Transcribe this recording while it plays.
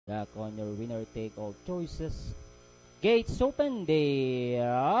Back on your winner take all choices. Gates open, they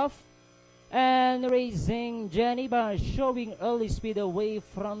off. And racing Geneva, showing early speed away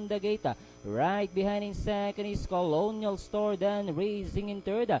from the gate. Right behind in second is Colonial Store, then racing in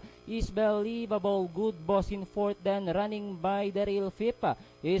third is Believable. Good Boss in fourth, then running by the real fifth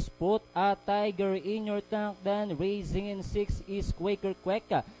is Put a Tiger in Your Tank, then racing in sixth is Quaker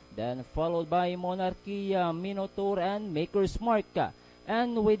Quack, then followed by Monarchia, Minotaur, and Maker's Mark.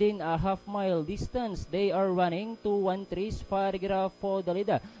 And within a half-mile distance, they are running 2-1-3's Paragraph for the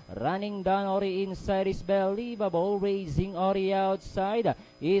leader. Running down Ori inside is Believable. Racing Ori outside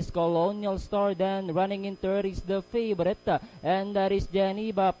is Colonial Star. Then running in third is the favorite. And that is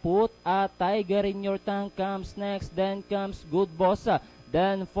Geneva. Put a Tiger in Your Tank comes next. Then comes Good Boss.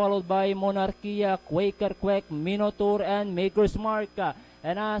 Then followed by Monarchia, Quaker Quack, Minotaur, and Maker's Mark.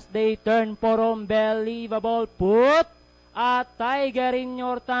 And as they turn for Believable, Put a Tiger in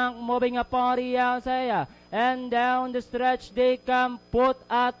Your Tank, moving upon the outside, and down the stretch they come. Put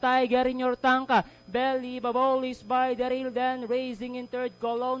a Tiger in Your Tank. Believable is by the rail, then racing in third,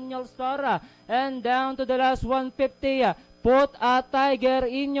 Colonial Star, and down to the last 150. Put a Tiger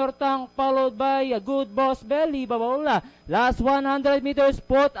in Your Tank, followed by a Good Boss, Believable. Last 100 meters,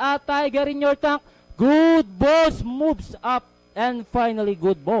 Put a Tiger in Your Tank. Good Boss moves up, and finally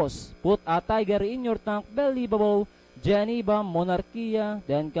Good Boss. Put a Tiger in Your Tank, Believable, Geneva, Monarchia,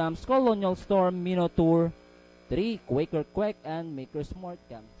 then comes Colonial Storm, Minotaur, 3, Quaker Quack, and Maker's Mark.